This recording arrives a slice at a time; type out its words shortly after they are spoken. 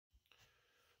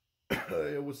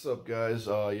Hey, what's up, guys?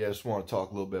 Yeah, I just want to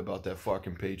talk a little bit about that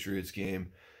fucking Patriots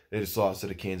game. They just lost to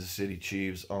the Kansas City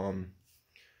Chiefs. No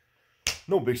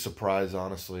big surprise,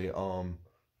 honestly.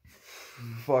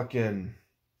 Fucking.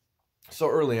 So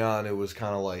early on, it was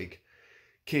kind of like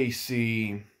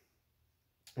KC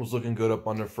was looking good up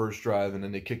on their first drive, and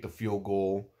then they kicked a field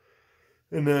goal,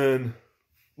 and then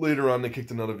later on they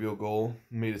kicked another field goal,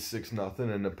 made it 6-0,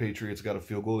 and the Patriots got a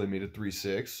field goal. They made it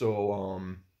 3-6. So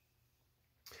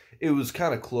it was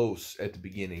kind of close at the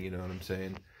beginning, you know what I'm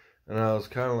saying? And I was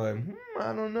kind of like,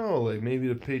 I don't know, like maybe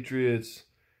the Patriots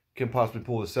can possibly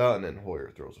pull this out, and then Hoyer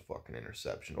throws a fucking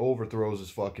interception, overthrows his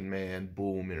fucking man,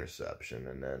 boom, interception,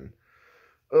 and then,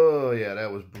 oh yeah,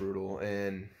 that was brutal.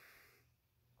 And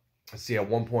see, at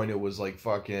one point it was like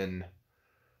fucking,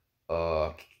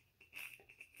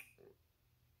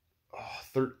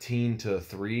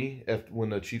 13-3 when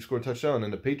the Chiefs scored a touchdown, and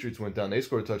then the Patriots went down. They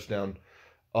scored a touchdown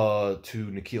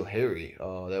to N'Keal Harry.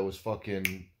 That was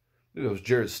fucking. It was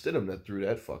Jarrett Stidham that threw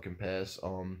that fucking pass.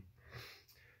 And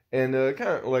kind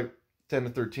of like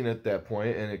 10-13 at that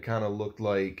point, and it kind of looked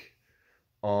like,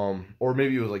 or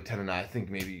maybe it was like 10-9. I think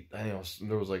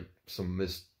there was like some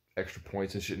missed extra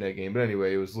points and shit in that game. But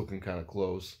anyway, it was looking kind of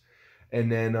close. And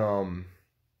then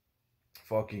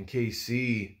fucking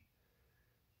KC,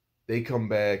 they come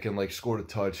back and like scored a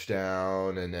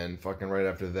touchdown, and then fucking right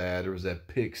after that there was that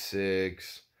pick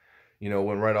six,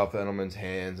 went right off Edelman's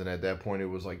hands, and at that point it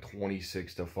was like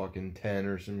 26-10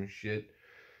 or some shit.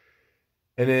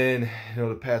 And then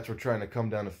the Pats were trying to come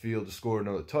down the field to score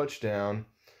another touchdown,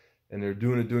 and they're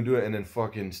doing it, and then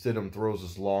fucking Stidham throws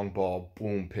this long ball,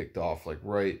 boom, picked off like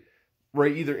right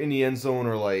either in the end zone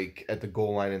or like at the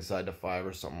goal line inside the 5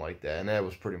 or something like that, and that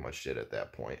was pretty much it at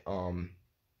that point.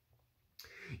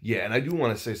 Yeah, and I do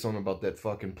want to say something about that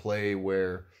fucking play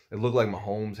where it looked like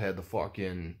Mahomes had the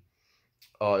fucking,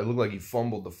 it looked like he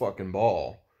fumbled the fucking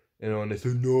ball, and they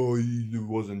said, no, he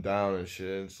wasn't down and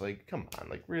shit. It's like, come on,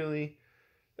 like, really?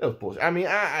 That was bullshit. I mean,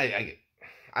 I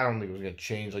don't think it was going to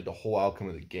change, like, the whole outcome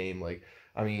of the game. Like,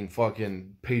 I mean,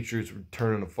 fucking Patriots were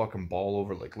turning the fucking ball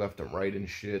over, like, left and right and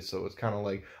shit, so it's kind of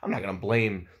like, I'm not going to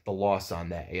blame the loss on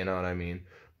that, you know what I mean?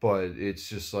 But it's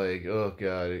just like, oh,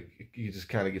 God, it just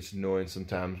kind of gets annoying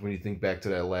sometimes when you think back to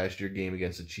that last year game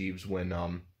against the Chiefs when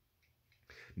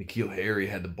N'Keal Harry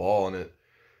had the ball, and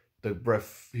the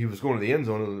ref, he was going to the end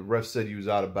zone, and the ref said he was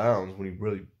out of bounds when he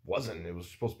really wasn't. It was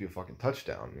supposed to be a fucking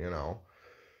touchdown,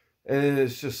 And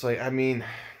it's just like, I mean,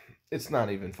 it's not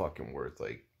even fucking worth,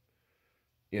 like,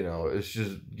 it's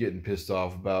just getting pissed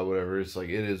off about whatever. It's like,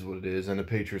 it is what it is, and the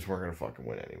Patriots weren't going to fucking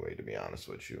win anyway, to be honest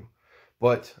with you.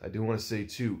 But I do want to say,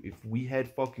 too, if we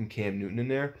had fucking Cam Newton in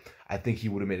there, I think he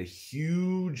would have made a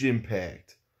huge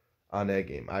impact on that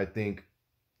game. I think,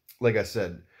 like I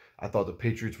said, I thought the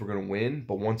Patriots were going to win,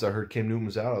 but once I heard Cam Newton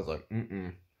was out, I was like,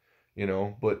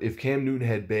 But if Cam Newton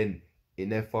had been in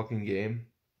that fucking game,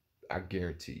 I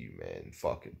guarantee you, man,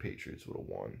 fucking Patriots would have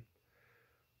won.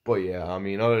 But yeah, I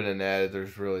mean, other than that,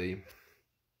 there's really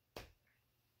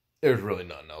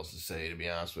nothing else to say, to be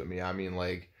honest with me. I mean,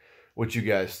 like, what you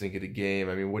guys think of the game?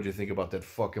 I mean, what'd you think about that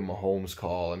fucking Mahomes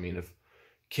call? I mean, if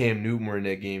Cam Newton were in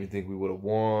that game, you think we would have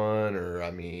won? Or, I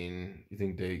mean, you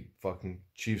think they fucking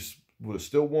Chiefs would have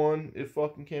still won if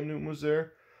fucking Cam Newton was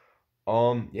there?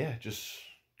 Yeah, just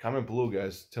comment below,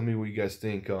 guys. Tell me what you guys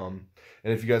think. And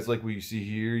if you guys like what you see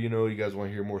here, you guys want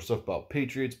to hear more stuff about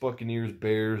Patriots, Buccaneers,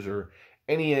 Bears, or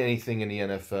anything in the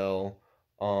NFL,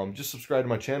 just subscribe to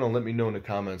my channel and let me know in the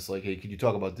comments, like, hey, could you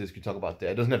talk about this? Could you talk about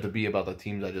that? It doesn't have to be about the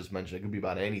teams I just mentioned. It could be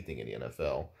about anything in the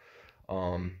NFL.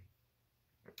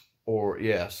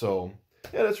 Yeah, so,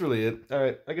 yeah, that's really it. All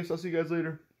right, I guess I'll see you guys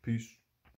later. Peace.